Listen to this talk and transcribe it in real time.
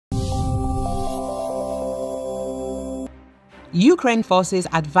Ukraine forces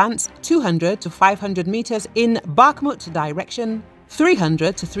advanced 200 to 500 meters in Bakhmut direction,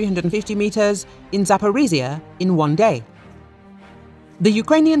 300 to 350 meters in Zaporizhia in one day. The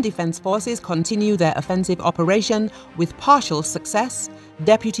Ukrainian Defense Forces continue their offensive operation with partial success,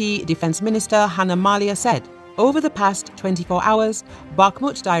 Deputy Defense Minister Hanna Maliar said. Over the past 24 hours,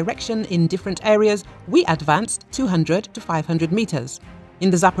 Bakhmut direction in different areas, we advanced 200 to 500 meters. In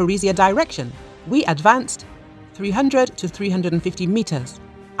the Zaporizhia direction, we advanced 300 to 350 meters.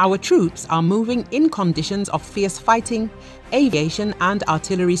 Our troops are moving in conditions of fierce fighting, aviation and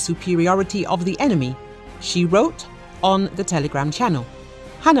artillery superiority of the enemy, she wrote on the Telegram channel.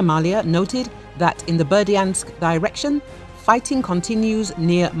 Hanna Maliar noted that in the Berdyansk direction, fighting continues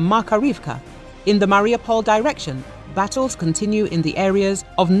near Makharivka. In the Mariupol direction, battles continue in the areas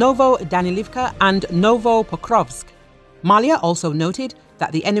of Novo-Danilivka and Novopokrovsk. Maliar also noted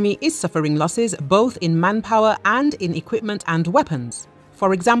that the enemy is suffering losses both in manpower and in equipment and weapons.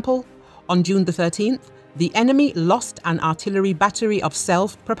 For example, on June the 13th, the enemy lost an artillery battery of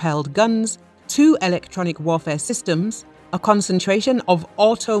self-propelled guns, 2 electronic warfare systems, a concentration of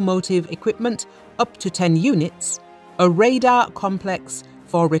automotive equipment up to 10 units, a radar complex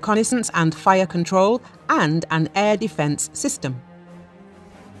for reconnaissance and fire control, and an air defense system.